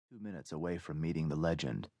minutes away from meeting the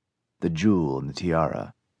legend, the jewel in the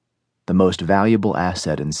tiara, the most valuable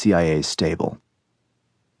asset in CIA's stable.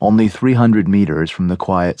 Only 300 meters from the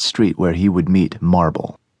quiet street where he would meet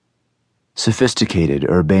Marble. Sophisticated,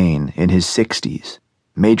 urbane, in his 60s,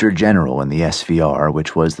 Major General in the SVR,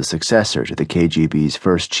 which was the successor to the KGB's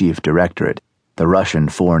first chief directorate, the Russian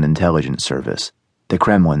Foreign Intelligence Service, the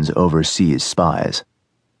Kremlin's overseas spies.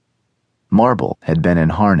 Marble had been in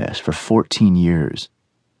harness for 14 years,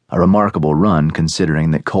 a remarkable run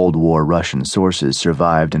considering that Cold War Russian sources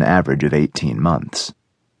survived an average of 18 months.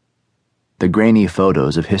 The grainy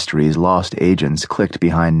photos of history's lost agents clicked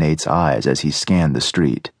behind Nate's eyes as he scanned the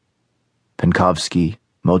street. Penkovsky,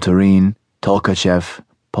 Motorin, Tolkachev,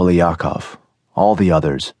 Polyakov, all the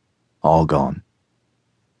others, all gone.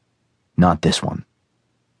 Not this one.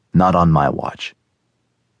 Not on my watch.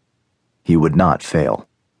 He would not fail.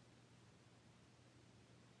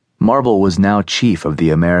 Marble was now chief of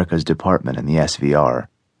the Americas Department in the SVR,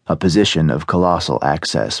 a position of colossal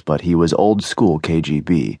access, but he was old-school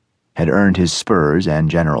KGB, had earned his spurs and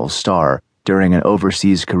general's star during an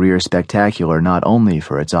overseas career spectacular not only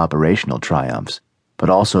for its operational triumphs,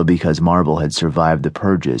 but also because Marble had survived the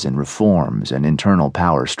purges and reforms and internal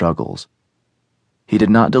power struggles. He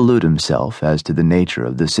did not delude himself as to the nature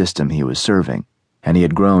of the system he was serving, and he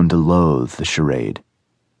had grown to loathe the charade.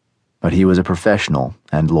 But he was a professional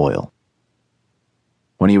and loyal.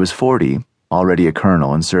 When he was 40, already a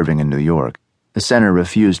colonel and serving in New York, the center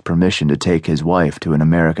refused permission to take his wife to an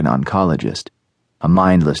American oncologist, a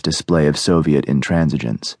mindless display of Soviet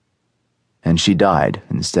intransigence. And she died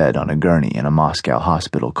instead on a gurney in a Moscow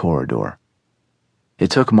hospital corridor. It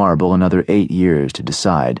took Marble another 8 years to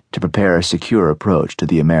decide to prepare a secure approach to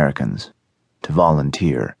the Americans, to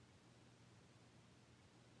volunteer.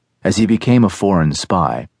 As he became a foreign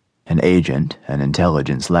spy, an agent, an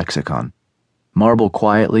intelligence lexicon, Marble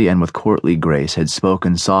quietly and with courtly grace had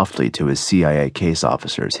spoken softly to his CIA case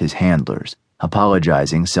officers, his handlers,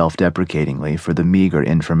 apologizing self-deprecatingly for the meager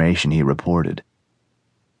information he reported.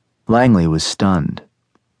 Langley was stunned.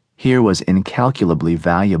 Here was incalculably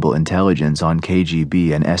valuable intelligence on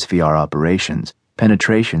KGB and SVR operations,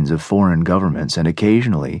 penetrations of foreign governments, and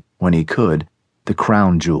occasionally, when he could, the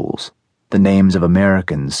crown jewels, the names of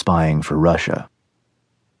Americans spying for Russia.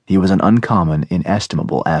 He was an uncommon,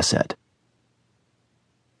 inestimable asset.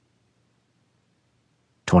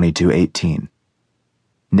 2218.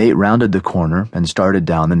 Nate rounded the corner and started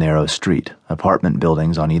down the narrow street, apartment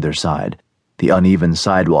buildings on either side, the uneven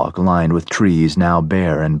sidewalk lined with trees now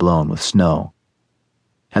bare and blown with snow.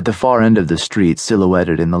 At the far end of the street,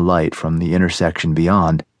 silhouetted in the light from the intersection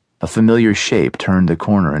beyond, a familiar shape turned the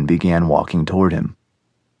corner and began walking toward him.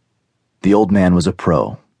 The old man was a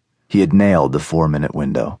pro. He had nailed the 4-minute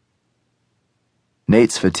window.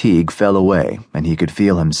 Nate's fatigue fell away, and he could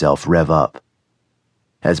feel himself rev up.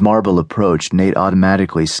 As Marble approached, Nate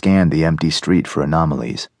automatically scanned the empty street for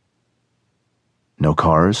anomalies. No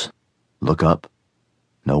cars. Look up.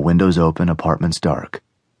 No windows open, apartments dark.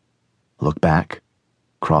 Look back.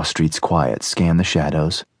 Cross streets quiet, scan the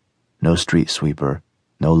shadows. No street sweeper,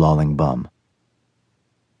 no lolling bum.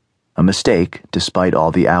 A mistake, despite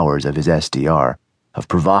all the hours of his SDR, of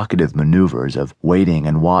provocative maneuvers, of waiting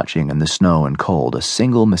and watching in the snow and cold, a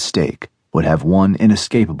single mistake would have one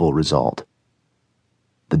inescapable result: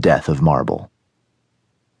 the death of Marble.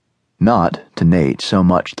 Not, to Nate, so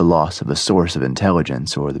much the loss of a source of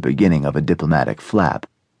intelligence or the beginning of a diplomatic flap,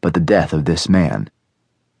 but the death of this man.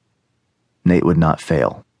 Nate would not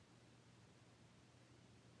fail.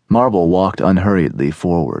 Marble walked unhurriedly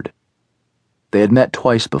forward. They had met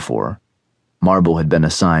twice before. Marble had been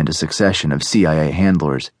assigned a succession of CIA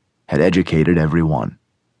handlers, had educated every one.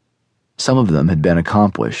 Some of them had been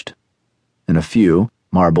accomplished. In a few,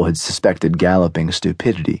 Marble had suspected galloping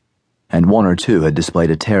stupidity, and 1 or 2 had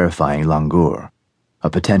displayed a terrifying langueur,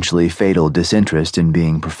 a potentially fatal disinterest in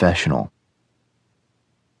being professional.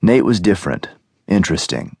 Nate was different,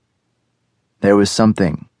 interesting. There was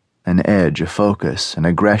something, an edge, a focus, an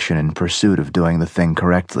aggression in pursuit of doing the thing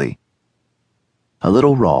correctly. A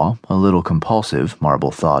little raw, a little compulsive,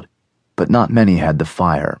 Marble thought, but not many had the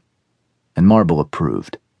fire, and Marble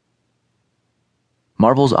approved.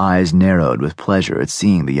 Marble's eyes narrowed with pleasure at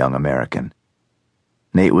seeing the young American.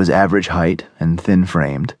 Nate was average height and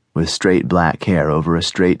thin-framed, with straight black hair over a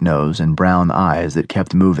straight nose and brown eyes that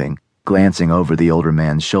kept moving, glancing over the older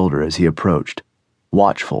man's shoulder as he approached,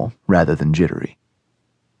 watchful rather than jittery.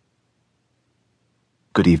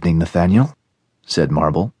 "Good evening, Nathaniel," said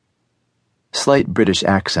Marble. Slight British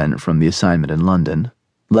accent from the assignment in London,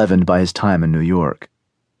 leavened by his time in New York.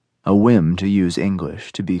 A whim to use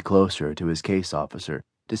English to be closer to his case officer,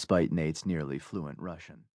 despite Nate's nearly fluent Russian.